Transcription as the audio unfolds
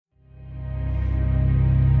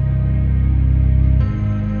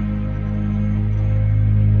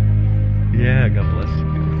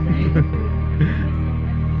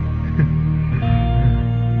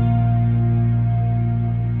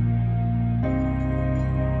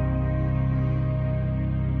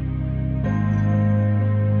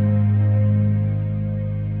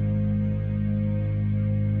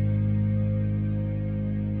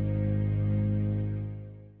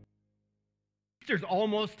Easter's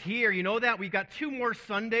almost here. You know that? We've got 2 more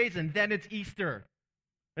Sundays, and then it's Easter.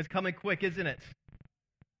 It's coming quick, isn't it?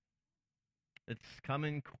 It's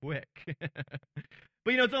coming quick.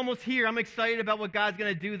 But, it's almost here. I'm excited about what God's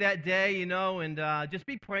going to do that day, and just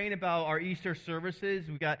be praying about our Easter services.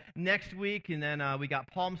 We got next week, and then we got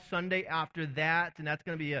Palm Sunday after that, and that's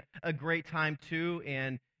going to be a great time, too.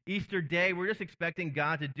 And Easter Day, we're just expecting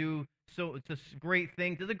God to do it's a great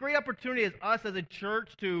thing. There's a great opportunity as us as a church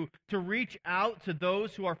to reach out to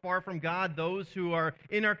those who are far from God, those who are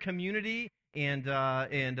in our community, and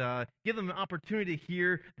give them an opportunity to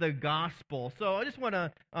hear the gospel. So I just want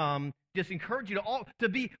to just encourage you to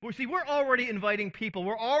be. We're already inviting people.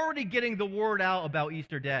 We're already getting the word out about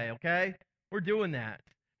Easter Day. Okay, we're doing that.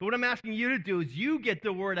 But what I'm asking you to do is you get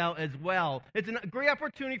the word out as well. It's a great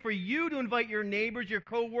opportunity for you to invite your neighbors, your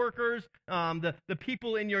co-workers, the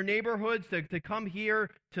people in your neighborhoods to come here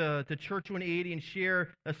to Church ONEighty and share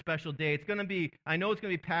a special day. I know it's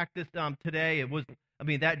going to be packed today.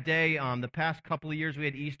 That day, the past couple of years we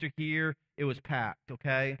had Easter here, it was packed,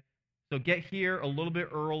 okay? So get here a little bit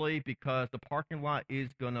early because the parking lot is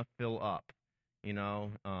going to fill up,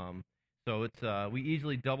 So we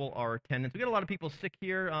easily double our attendance. We got a lot of people sick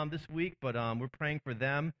here this week, but we're praying for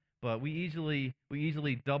them. But we easily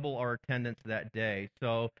double our attendance that day.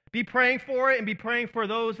 So be praying for it, and be praying for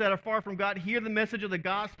those that are far from God. Hear the message of the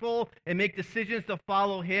gospel and make decisions to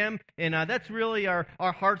follow Him. And that's really our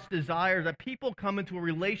heart's desire, that people come into a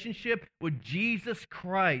relationship with Jesus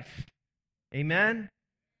Christ. Amen?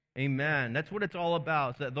 Amen. That's what it's all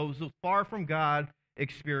about, so that those far from God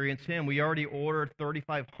experience Him. We already ordered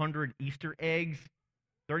 3,500 Easter eggs.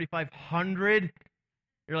 3,500?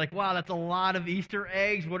 You're like, wow, that's a lot of Easter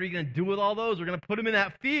eggs. What are you going to do with all those? We're going to put them in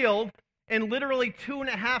that field, and literally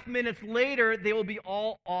 2.5 minutes later, they will be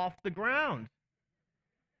all off the ground.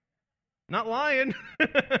 Not lying.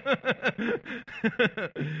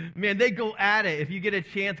 Man, they go at it. If you get a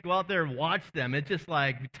chance, go out there and watch them. It's just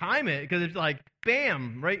like, time it, because it's like,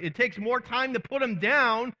 bam, right? It takes more time to put them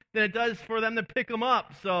down than it does for them to pick them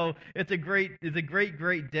up. So it's a great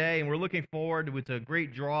day, and we're looking forward to it. It's a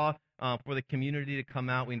great draw for the community to come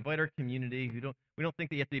out. We invite our community. We don't think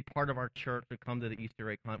they have to be part of our church to come to the Easter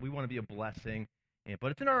egg hunt. We want to be a blessing,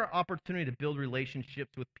 but it's in our opportunity to build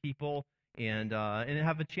relationships with people and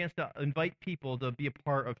have a chance to invite people to be a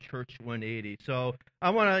part of Church ONEighty. So I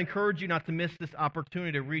want to encourage you not to miss this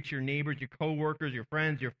opportunity to reach your neighbors, your coworkers, your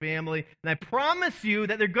friends, your family. And I promise you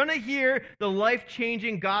that they're going to hear the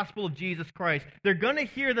life-changing gospel of Jesus Christ. They're going to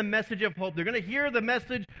hear the message of hope. They're going to hear the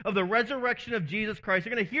message of the resurrection of Jesus Christ.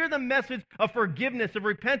 They're going to hear the message of forgiveness, of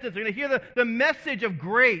repentance. They're going to hear the message of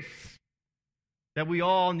grace that we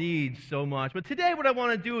all need so much. But today what I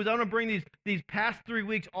want to do is I want to bring these past 3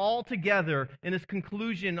 weeks all together in this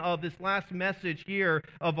conclusion of this last message here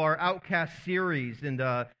of our Outcast series. And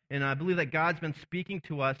I believe that God's been speaking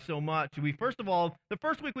to us so much. First of all, the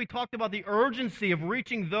first week we talked about the urgency of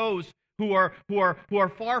reaching those who are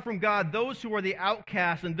far from God, those who are the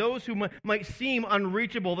outcasts, and those who might seem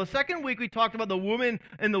unreachable. The second week we talked about the woman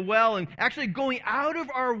in the well and actually going out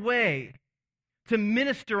of our way to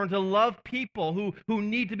minister and to love people who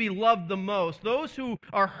need to be loved the most, those who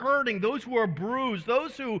are hurting, those who are bruised,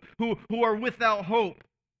 those who are without hope.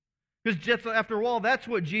 Because just after all, that's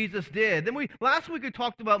what Jesus did. Then last week we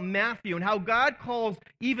talked about Matthew and how God calls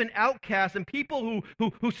even outcasts and people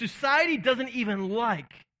who society doesn't even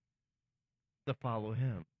like to follow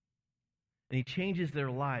Him. And He changes their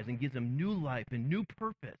lives and gives them new life and new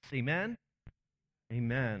purpose. Amen?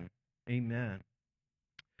 Amen. Amen.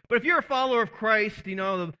 But if you're a follower of Christ, it's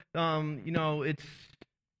how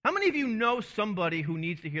many of you know somebody who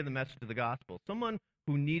needs to hear the message of the gospel? Someone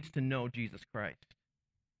who needs to know Jesus Christ.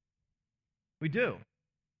 We do.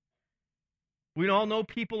 We all know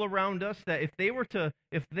people around us that if they were to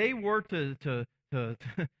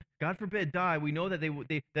God forbid die, we know that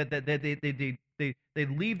they'd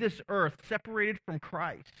leave this earth separated from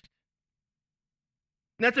Christ.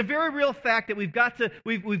 And that's a very real fact that we've got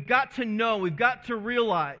to know, we've got to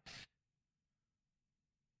realize.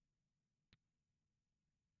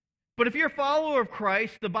 But if you're a follower of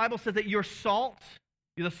Christ, the Bible says that you're salt.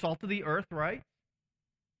 You're the salt of the earth, right?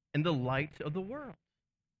 And the light of the world.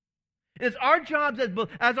 And it's our job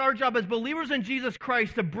as believers in Jesus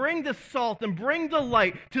Christ to bring the salt and bring the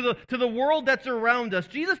light to the world that's around us.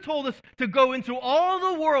 Jesus told us to go into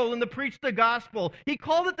all the world and to preach the gospel. He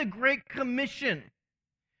called it the Great Commission.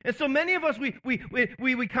 And so many of us, we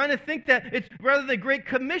kind of think that it's rather the Great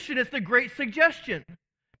Commission, it's the Great Suggestion.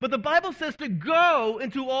 But the Bible says to go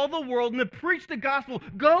into all the world and to preach the gospel.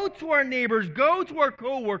 Go to our neighbors, go to our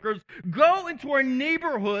co-workers, go into our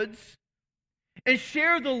neighborhoods, and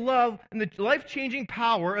share the love and the life-changing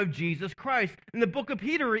power of Jesus Christ. And the book of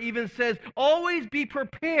Peter even says, always be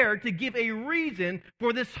prepared to give a reason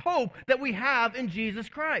for this hope that we have in Jesus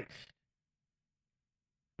Christ.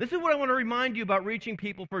 This is what I want to remind you about reaching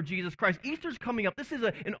people for Jesus Christ. Easter's coming up. This is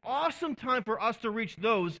an awesome time for us to reach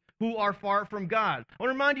those who are far from God. I want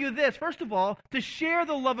to remind you of this. First of all, to share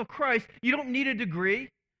the love of Christ, you don't need a degree.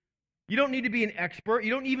 You don't need to be an expert. You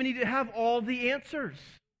don't even need to have all the answers.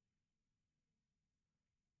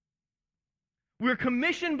 We're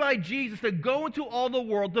commissioned by Jesus to go into all the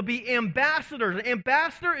world, to be ambassadors. An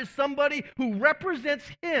ambassador is somebody who represents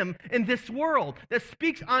him in this world, that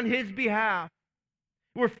speaks on his behalf.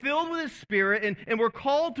 We're filled with his Spirit, and we're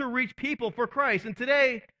called to reach people for Christ. And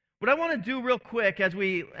today, what I want to do real quick as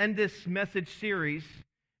we end this message series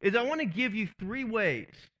is I want to give you 3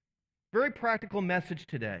 ways, very practical message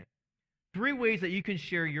today, 3 ways that you can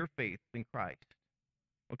share your faith in Christ.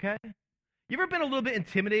 Okay? You ever been a little bit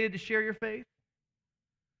intimidated to share your faith?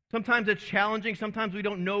 Sometimes it's challenging. Sometimes we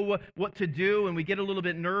don't know what to do, and we get a little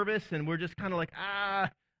bit nervous, and we're just kind of like,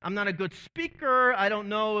 I'm not a good speaker. I don't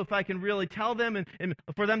know if I can really tell them and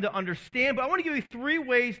for them to understand. But I want to give you 3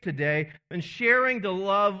 ways today in sharing the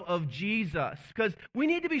love of Jesus, because we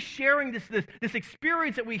need to be sharing this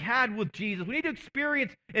experience that we had with Jesus. We need to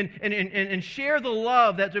experience and share the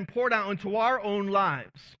love that's been poured out into our own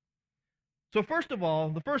lives. So first of all,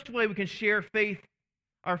 the first way we can share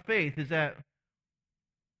our faith, is that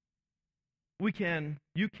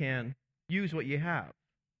you can use what you have.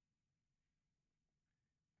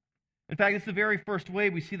 In fact, it's the very first way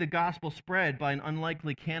we see the gospel spread by an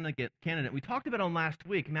unlikely candidate. We talked about it last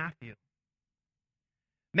week, Matthew.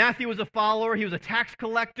 Matthew was a follower. He was a tax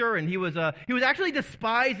collector, and he was actually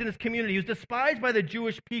despised in his community. He was despised by the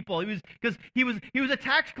Jewish people. Because he was a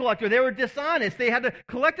tax collector. They were dishonest. They had to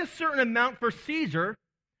collect a certain amount for Caesar.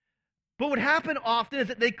 But what happened often is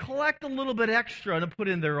that they collect a little bit extra and put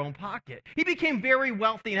it in their own pocket. He became very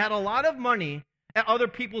wealthy and had a lot of money at other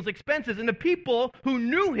people's expenses. And the people who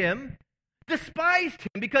knew him despised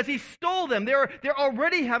him because he stole them. They're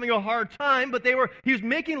already having a hard time, but he was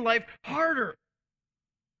making life harder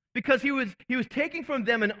because he was taking from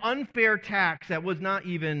them an unfair tax that wasn't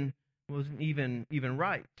even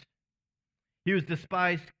right. He was a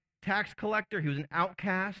despised tax collector. He was an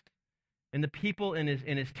outcast. And the people in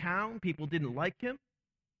his town, people didn't like him.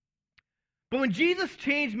 But when Jesus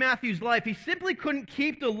changed Matthew's life, he simply couldn't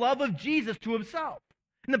keep the love of Jesus to himself.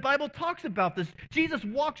 And the Bible talks about this. Jesus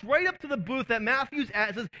walks right up to the booth that Matthew's at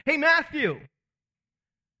and says, "Hey, Matthew,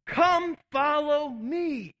 come follow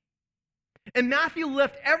me." And Matthew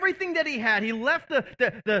left everything that he had. He left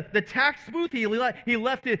the tax booth. He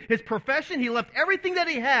left his profession. He left everything that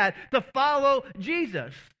he had to follow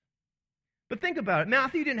Jesus. But think about it.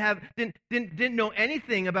 Matthew didn't know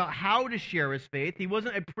anything about how to share his faith. He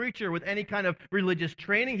wasn't a preacher with any kind of religious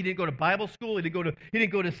training. He didn't go to Bible school. He didn't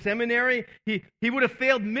go to seminary. He would have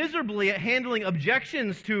failed miserably at handling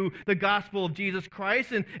objections to the gospel of Jesus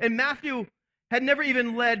Christ. And Matthew had never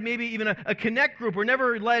even led maybe even a connect group, or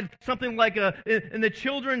never led something like in the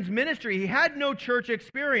children's ministry. He had no church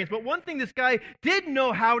experience. But one thing this guy did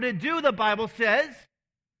know how to do, the Bible says,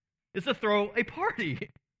 is to throw a party.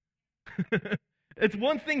 It's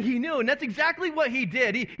one thing he knew, and that's exactly what he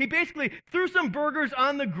did. He basically threw some burgers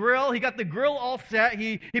on the grill. He got the grill all set.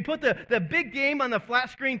 He put the big game on the flat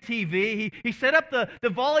screen TV. He set up the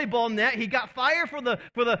volleyball net. He got fire for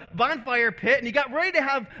the bonfire pit, and he got ready to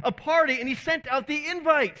have a party, and he sent out the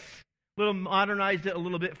invites. Modernized it a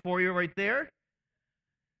little bit for you right there.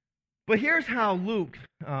 But here's how Luke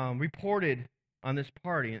reported on this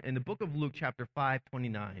party in the book of Luke, chapter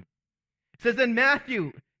 5:29. It says, "Then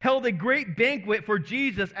Matthew held a great banquet for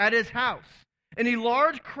Jesus at his house, and a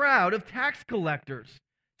large crowd of tax collectors."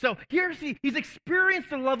 So he's experienced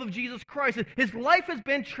the love of Jesus Christ. His life has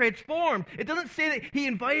been transformed. It doesn't say that he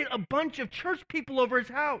invited a bunch of church people over his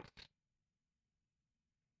house. He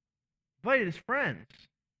invited his friends,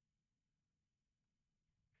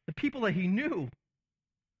 the people that he knew,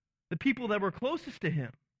 the people that were closest to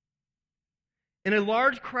him. And a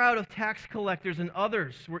large crowd of tax collectors and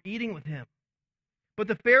others were eating with him. But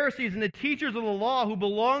the Pharisees and the teachers of the law who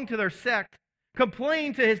belonged to their sect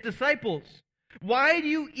complained to his disciples, "Why do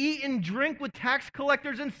you eat and drink with tax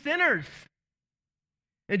collectors and sinners?"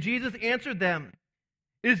 And Jesus answered them,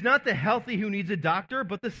 "It is not the healthy who needs a doctor,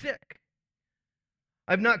 but the sick.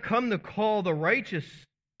 I have not come to call the righteous,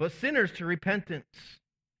 but sinners to repentance."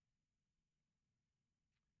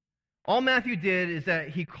 All Matthew did is that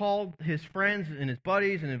he called his friends and his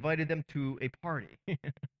buddies and invited them to a party.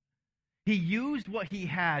 He used what he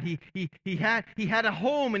had. He had a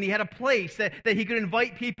home and he had a place that he could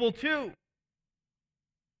invite people to.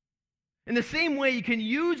 In the same way, you can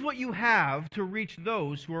use what you have to reach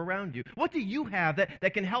those who are around you. What do you have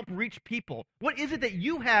that can help reach people? What is it that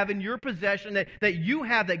you have in your possession that you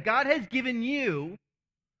have that God has given you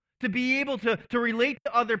to be able to relate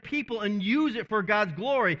to other people and use it for God's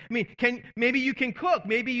glory? I mean, maybe you can cook.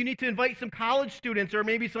 Maybe you need to invite some college students or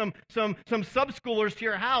maybe some sub-schoolers to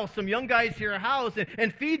your house, some young guys to your house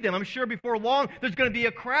and feed them. I'm sure before long there's going to be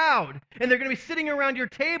a crowd and they're going to be sitting around your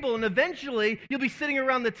table, and eventually you'll be sitting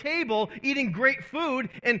around the table eating great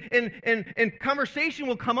food and conversation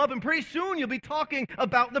will come up, and pretty soon you'll be talking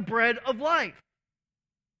about the bread of life.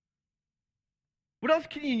 What else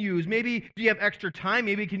can you use? Maybe do you have extra time?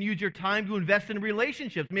 Maybe you can use your time to invest in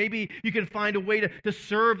relationships. Maybe you can find a way to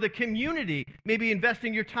serve the community. Maybe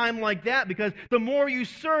investing your time like that, because the more you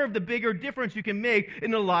serve, the bigger difference you can make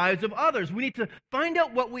in the lives of others. We need to find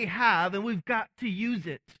out what we have, and we've got to use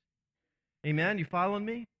it. Amen? You following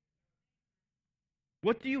me?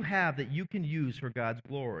 What do you have that you can use for God's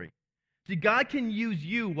glory? See, God can use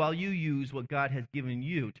you while you use what God has given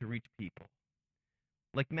you to reach people.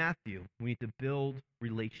 Like Matthew, we need to build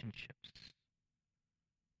relationships.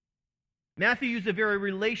 Matthew used a very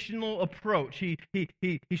relational approach.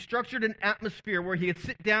 He structured an atmosphere where he could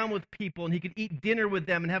sit down with people and he could eat dinner with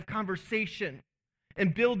them and have conversation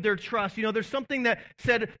and build their trust. You know, there's something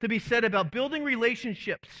to be said about building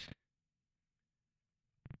relationships.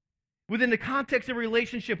 Within the context of a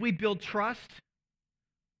relationship, we build trust.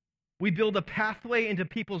 We build a pathway into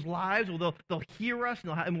people's lives where they'll hear us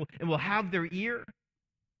and we'll have their ear.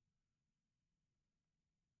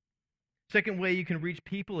 Second way you can reach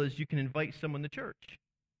people is you can invite someone to church.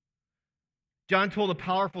 John told a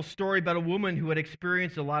powerful story about a woman who had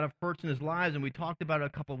experienced a lot of hurts in his lives, and we talked about it a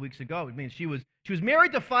couple of weeks ago. I mean, she was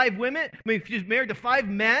married to 5 women. She was married to 5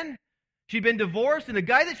 men. She'd been divorced, and the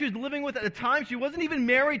guy that she was living with at the time, she wasn't even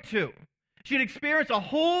married to. She had experienced a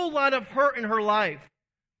whole lot of hurt in her life.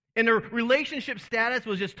 And her relationship status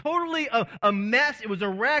was just totally a mess. It was a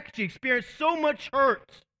wreck. She experienced so much hurt.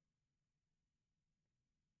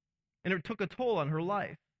 And it took a toll on her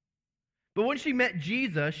life. But when she met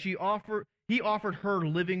Jesus, he offered her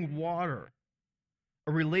living water,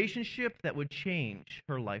 a relationship that would change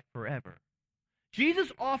her life forever.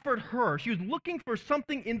 Jesus offered her. She was looking for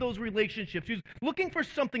something in those relationships. She was looking for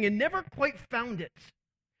something and never quite found it.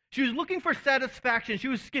 She was looking for satisfaction. She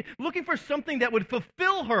was looking for something that would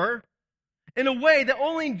fulfill her in a way that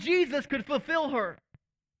only Jesus could fulfill her.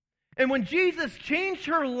 And when Jesus changed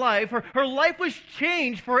her life, her life was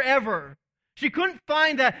changed forever. She couldn't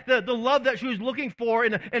find the love that she was looking for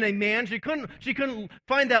in a man. She couldn't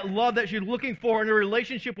find that love that she was looking for in a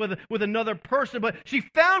relationship with another person. But she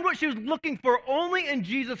found what she was looking for only in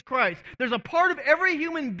Jesus Christ. There's a part of every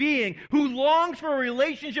human being who longs for a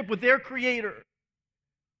relationship with their Creator.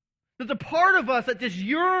 There's a part of us that just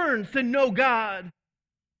yearns to know God.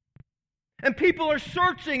 And people are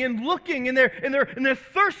searching and looking, and they're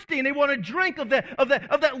thirsty, and they want to drink of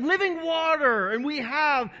that living water. And we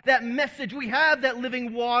have that message. We have that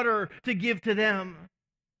living water to give to them.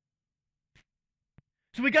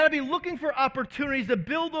 So we got to be looking for opportunities to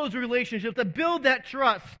build those relationships, to build that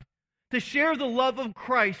trust, to share the love of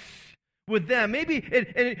Christ with them. Maybe,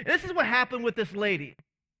 and this is what happened with this lady,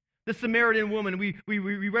 the Samaritan woman. We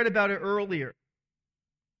read about it earlier.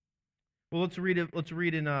 Well, let's read it. Let's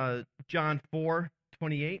read in John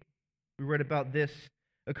 4:28. We read about this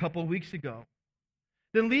a couple of weeks ago.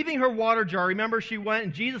 Then leaving her water jar, remember she went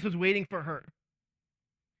and Jesus was waiting for her.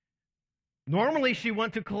 Normally she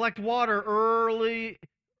went to collect water early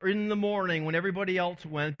in the morning when everybody else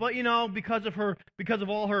went, but because of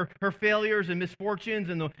all her failures and misfortunes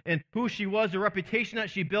and who she was, the reputation that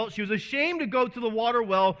she built, she was ashamed to go to the water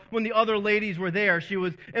well when the other ladies were there. She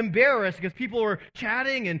was embarrassed because people were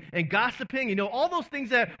chatting and gossiping, all those things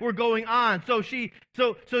that were going on. So she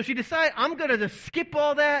decided, I'm going to just skip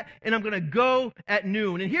all that and I'm going to go at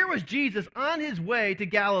noon. And here was Jesus on his way to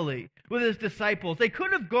Galilee with his disciples. They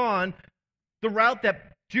could have gone the route that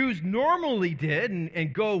Jews normally did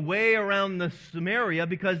and go way around the Samaria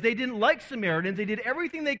because they didn't like Samaritans. They did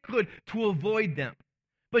everything they could to avoid them.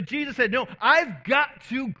 But Jesus said, no, I've got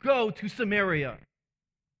to go to Samaria.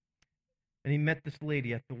 And he met this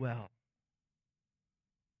lady at the well.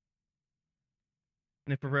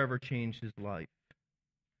 And it forever changed his life.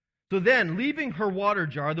 So then, leaving her water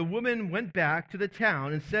jar, the woman went back to the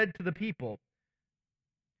town and said to the people,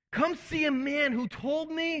 come see a man who told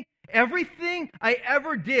me everything I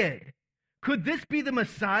ever did. Could this be the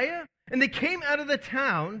Messiah? And they came out of the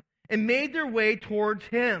town and made their way towards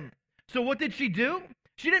him. So what did she do?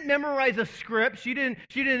 She didn't memorize a script. She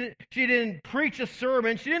didn't preach a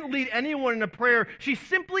sermon. She didn't lead anyone in a prayer. She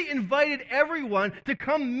simply invited everyone to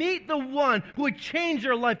come meet the one who would change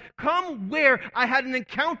their life. Come where I had an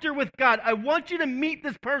encounter with God. I want you to meet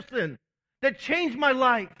this person that changed my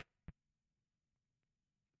life.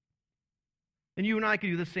 And you and I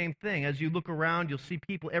can do the same thing. As you look around, you'll see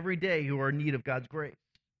people every day who are in need of God's grace.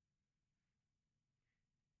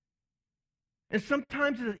 And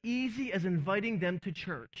sometimes it's as easy as inviting them to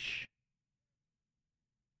church.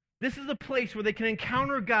 This is a place where they can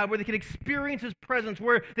encounter God, where they can experience His presence,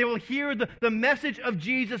 where they will hear the message of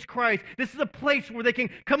Jesus Christ. This is a place where they can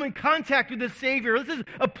come in contact with the Savior. This is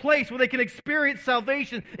a place where they can experience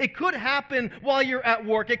salvation. It could happen while you're at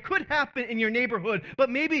work. It could happen in your neighborhood. But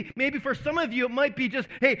maybe for some of you, it might be just,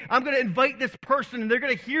 hey, I'm going to invite this person, and they're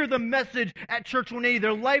going to hear the message at Church ONEighty.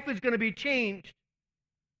 Their life is going to be changed.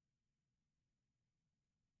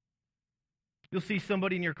 You'll see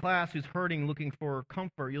somebody in your class who's hurting, looking for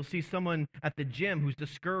comfort. You'll see someone at the gym who's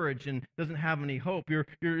discouraged and doesn't have any hope.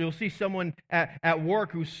 You'll see someone at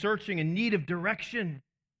work who's searching in need of direction.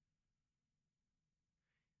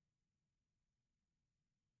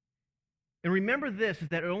 And remember this, is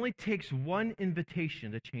that it only takes one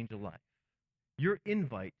invitation to change a life. Your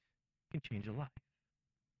invite can change a life.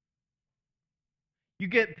 You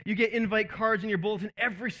get invite cards in your bulletin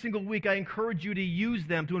every single week. I encourage you to use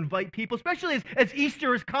them to invite people, especially as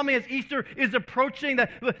Easter is coming, as Easter is approaching, that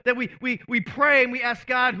we pray and we ask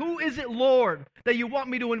God, who is it, Lord, that you want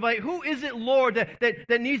me to invite? Who is it, Lord,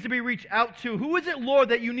 that needs to be reached out to? Who is it, Lord,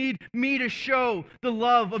 that you need me to show the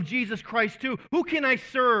love of Jesus Christ to? Who can I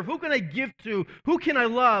serve? Who can I give to? Who can I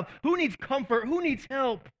love? Who needs comfort? Who needs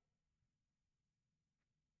help?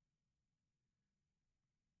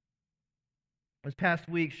 This past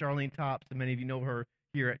week, Charlene Tops, and many of you know her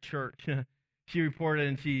here at church, she reported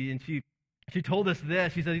and she told us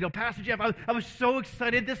this. She said, Pastor Jeff, I was so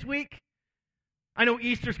excited this week. I know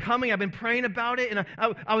Easter's coming. I've been praying about it, and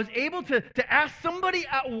I was able to ask somebody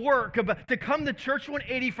at work to come to Church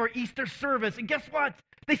ONEighty for Easter service. And guess what?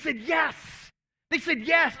 They said yes. They said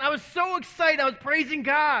yes. And I was so excited. I was praising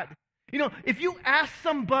God. If you ask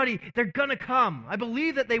somebody, they're going to come. I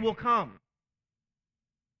believe that they will come.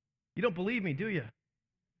 You don't believe me, do you?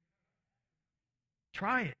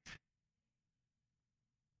 Try it.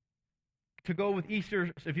 To go with Easter,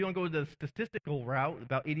 if you want to go the statistical route,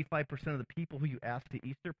 about 85% of the people who you ask to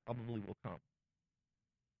Easter probably will come.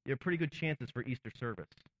 You have pretty good chances for Easter service.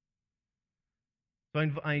 So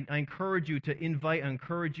I encourage you to invite, I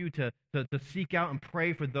encourage you to seek out and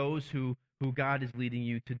pray for those who God is leading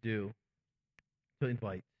you to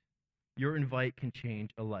invite. Your invite can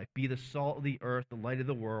change a life. Be the salt of the earth, the light of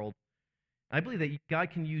the world. I believe that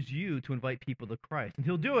God can use you to invite people to Christ, and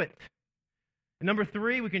He'll do it. And number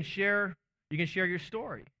 3, you can share your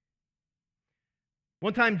story.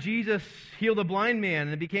 One time Jesus healed a blind man,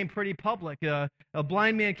 and it became pretty public. A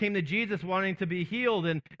blind man came to Jesus wanting to be healed,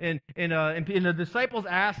 and the disciples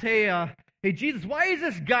asked, Hey, Jesus, why is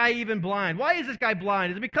this guy even blind? Why is this guy blind?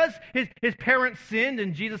 Is it because his parents sinned?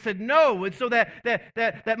 And Jesus said, no, it's so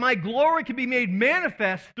that my glory can be made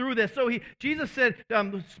manifest through this. So Jesus said,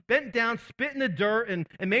 bent down, spit in the dirt, and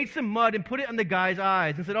made some mud and put it on the guy's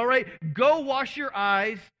eyes and said, all right, go wash your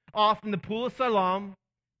eyes off in the pool of Siloam,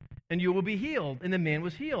 and you will be healed. And the man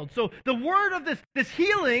was healed. So the word of this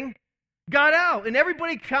healing got out, and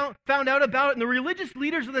everybody found out about it, and the religious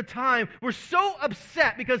leaders of the time were so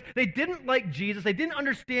upset because they didn't like Jesus. They didn't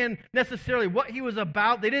understand necessarily what He was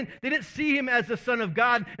about. They didn't see Him as the Son of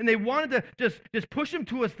God, and they wanted to just push Him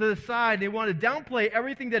to the side. They wanted to downplay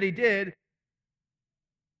everything that He did,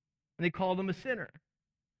 and they called Him a sinner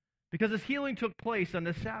because His healing took place on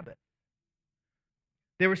the Sabbath.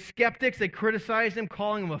 They were skeptics. They criticized Him,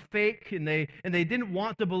 calling Him a fake, and they didn't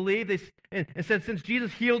want to believe. They said since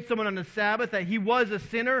Jesus healed someone on the Sabbath that He was a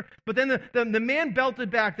sinner. But then the man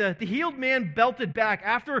belted back. The healed man belted back.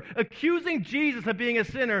 After accusing Jesus of being a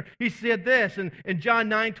sinner, he said this in John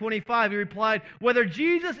 9:25. He replied, whether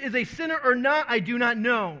Jesus is a sinner or not, I do not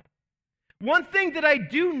know. One thing that I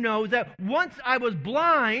do know is that once I was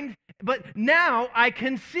blind, but now I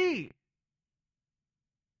can see.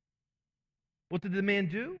 What did the man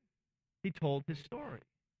do? He told his story.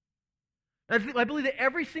 I believe that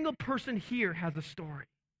every single person here has a story.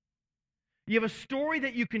 You have a story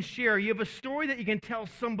that you can share. You have a story that you can tell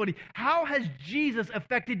somebody. How has Jesus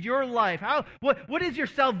affected your life? What is your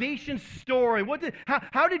salvation story?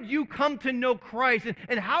 How did you come to know Christ?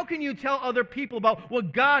 And how can you tell other people about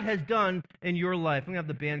what God has done in your life? I'm going to have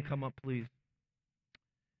the band come up, please.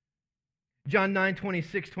 John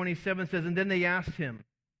 9:26-27 says, and then they asked Him,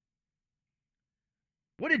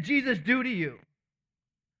 what did Jesus do to you?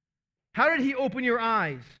 How did he open your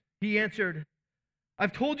eyes?" He answered,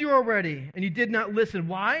 "I've told you already, and you did not listen.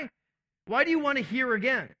 Why? Why do you want to hear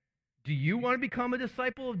again? Do you want to become a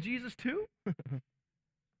disciple of Jesus too?"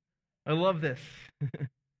 I love this.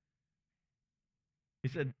 He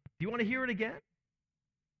said, "Do you want to hear it again?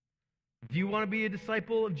 Do you want to be a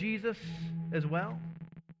disciple of Jesus as well?"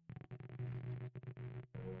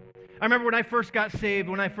 I remember when I first got saved,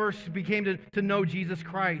 when I first became to know Jesus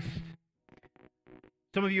Christ.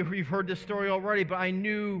 Some of you, you've heard this story already, but I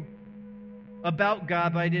knew about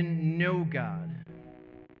God, but I didn't know God.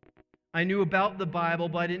 I knew about the Bible,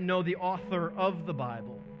 but I didn't know the author of the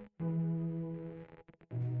Bible.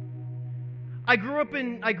 I grew up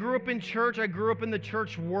in church. I grew up in the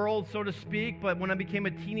church world, so to speak, but when I became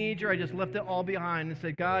a teenager, I just left it all behind and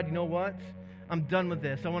said, "God, you know what? I'm done with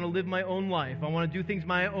this. I want to live my own life. I want to do things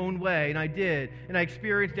my own way." And I did. And I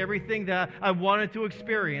experienced everything that I wanted to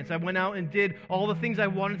experience. I went out and did all the things I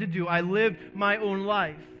wanted to do. I lived my own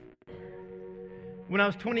life. When I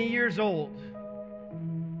was 20 years old,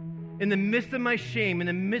 in the midst of my shame, in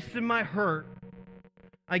the midst of my hurt,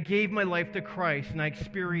 I gave my life to Christ, and I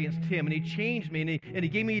experienced Him, and He changed me, and He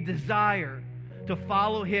gave me a desire to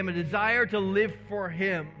follow Him, a desire to live for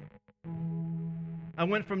Him. I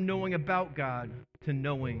went from knowing about God to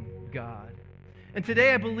knowing God. And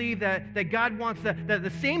today I believe that God wants that the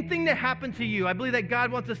same thing that happened to you. I believe that God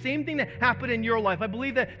wants the same thing to happen in your life. I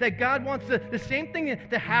believe that God wants the same thing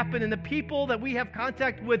to happen in the people that we have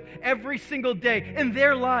contact with every single day in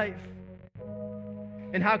their life.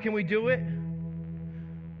 And how can we do it?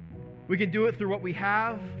 We can do it through what we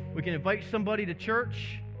have. We can invite somebody to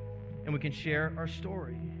church, and we can share our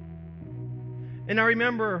story. And I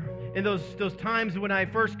remember in those times when I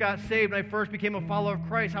first got saved, when I first became a follower of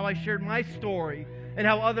Christ, how I shared my story and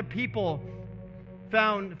how other people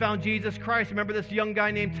found Jesus Christ. I remember this young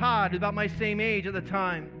guy named Todd, about my same age at the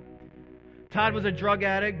time. Todd was a drug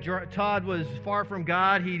addict. Todd was far from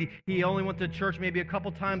God. He only went to church maybe a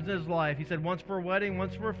couple times in his life. He said once for a wedding,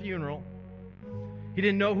 once for a funeral. He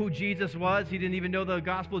didn't know who Jesus was. He didn't even know the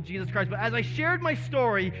gospel of Jesus Christ. But as I shared my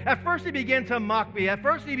story, at first he began to mock me. At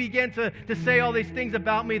first he began to say all these things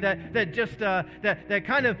about me that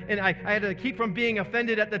kind of, and I had to keep from being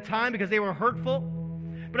offended at the time because they were hurtful.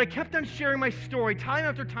 But I kept on sharing my story time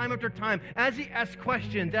after time after time as he asked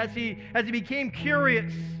questions, as he became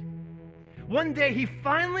curious. One day he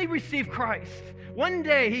finally received Christ. One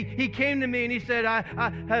day he came to me and he said,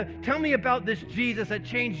 "Tell me about this Jesus that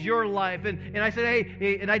changed your life." And I said,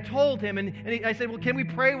 "Hey," and I told him, and I said, "Well, can we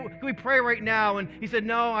pray? Can we pray right now?" And he said,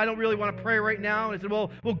 "No, I don't really want to pray right now." And I said,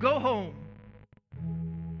 "Well, go home.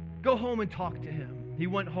 Go home and talk to him." He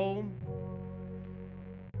went home,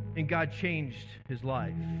 and God changed his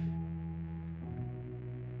life.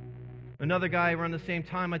 Another guy around the same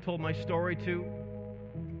time I told my story to,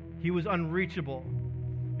 he was unreachable.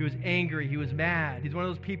 He was angry. He was mad. He's one of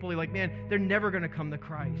those people, you're like, man, they're never going to come to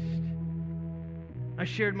Christ. I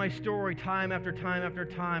shared my story time after time after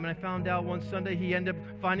time, and I found out one Sunday he ended up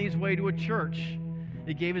finding his way to a church.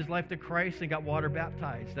 He gave his life to Christ and got water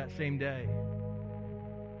baptized that same day.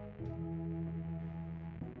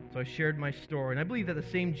 So I shared my story, and I believe that the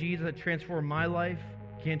same Jesus that transformed my life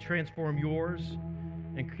can transform yours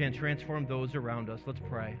and can transform those around us. Let's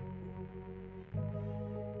pray.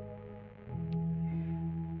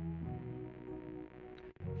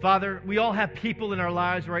 Father, we all have people in our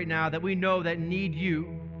lives right now that we know that need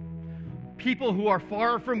you. People who are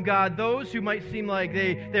far from God, those who might seem like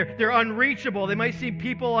they're unreachable. They might seem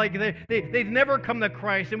people like they've never come to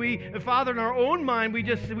Christ. And Father, in our own mind, we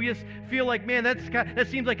just feel like, man, that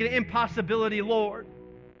seems like an impossibility, Lord.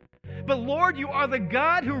 But Lord, you are the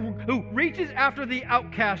God who reaches after the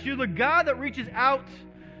outcast. You're the God that reaches out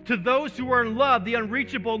to those who are in love, the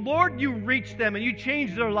unreachable. Lord, you reach them and you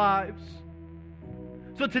change their lives.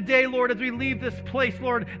 So today, Lord, as we leave this place,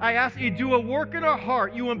 Lord, I ask you to do a work in our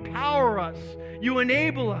heart. You empower us. You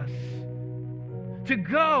enable us to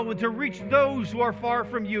go and to reach those who are far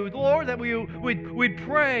from you. Lord, that we'd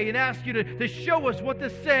pray and ask you to show us what to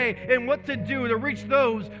say and what to do to reach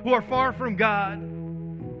those who are far from God.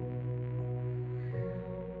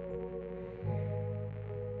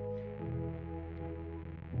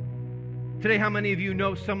 Today, how many of you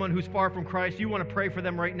know someone who's far from Christ? You want to pray for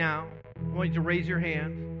them right now. I want you to raise your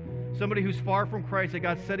hand. Somebody who's far from Christ that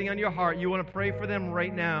God's setting on your heart, you want to pray for them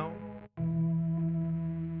right now.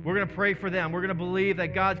 We're going to pray for them. We're going to believe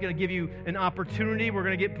that God's going to give you an opportunity. We're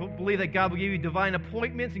going to believe that God will give you divine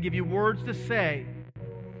appointments and give you words to say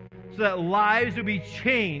so that lives will be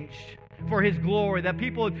changed for His glory, that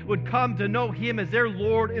people would come to know Him as their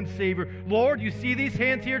Lord and Savior. Lord, you see these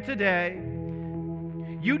hands here today.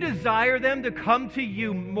 You desire them to come to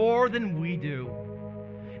you more than we do.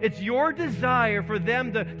 It's your desire for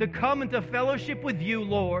them to come into fellowship with you,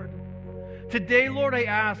 Lord. Today, Lord, I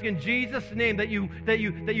ask in Jesus' name that you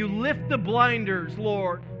lift the blinders,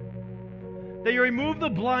 Lord. That you remove the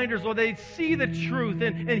blinders, Lord. They see the truth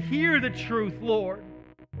and hear the truth, Lord,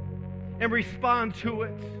 and respond to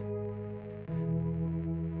it.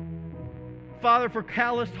 Father, for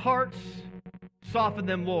calloused hearts, soften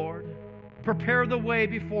them, Lord. Prepare the way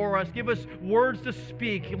before us. Give us words to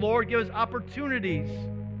speak. Lord, give us opportunities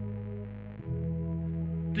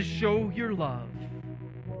to show your love.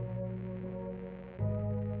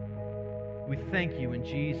 We thank you in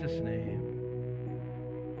Jesus' name.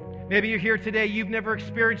 Maybe you're here today, you've never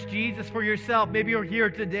experienced Jesus for yourself. Maybe you're here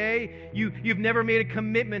today, you've never made a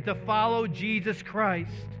commitment to follow Jesus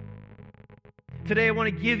Christ. Today I want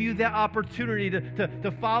to give you that opportunity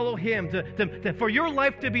to follow Him, for your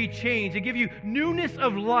life to be changed, to give you newness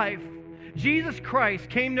of life. Jesus Christ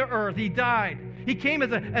came to earth. He died. He came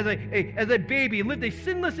as a baby, lived a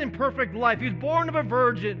sinless and perfect life. He was born of a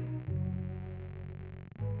virgin.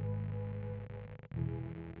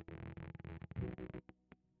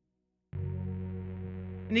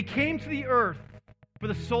 And He came to the earth for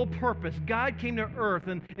the sole purpose. God came to earth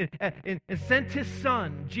and sent His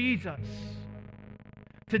Son, Jesus,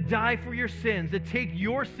 to die for your sins, to take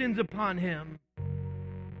your sins upon Him.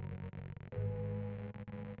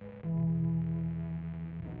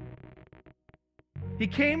 He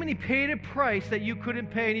came and He paid a price that you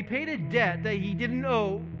couldn't pay, and He paid a debt that He didn't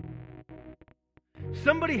owe.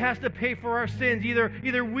 Somebody has to pay for our sins.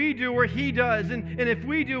 Either we do or He does. And if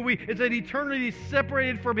we do, it's an eternity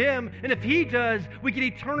separated from Him. And if He does, we get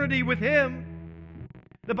eternity with Him.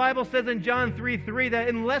 The Bible says in John 3:3 that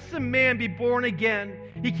unless a man be born again,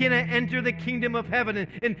 he cannot enter the kingdom of heaven.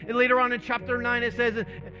 And later on in chapter 9 it says,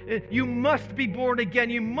 you must be born again.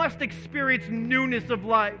 You must experience newness of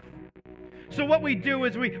life. So what we do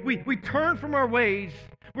is we turn from our ways.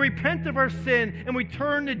 We repent of our sin and we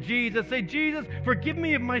turn to Jesus. Say, Jesus, forgive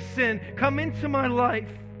me of my sin. Come into my life.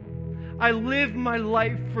 I live my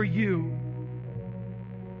life for you.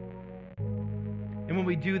 And when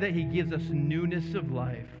we do that, He gives us newness of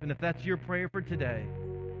life. And if that's your prayer for today,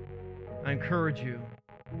 I encourage you.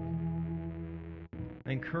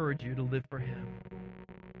 I encourage you to live for Him.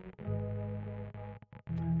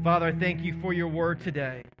 Father, I thank you for your word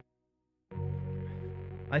today.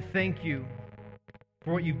 I thank you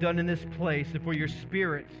for what you've done in this place and for your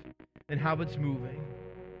Spirit and how it's moving.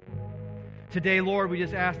 Today, Lord, we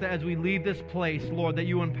just ask that as we leave this place, Lord, that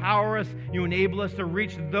you empower us, you enable us to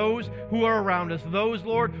reach those who are around us, those,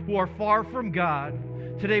 Lord, who are far from God.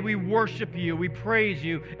 Today we worship you, we praise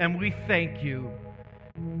you, and we thank you.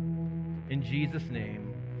 In Jesus'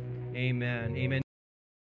 name, amen. Amen.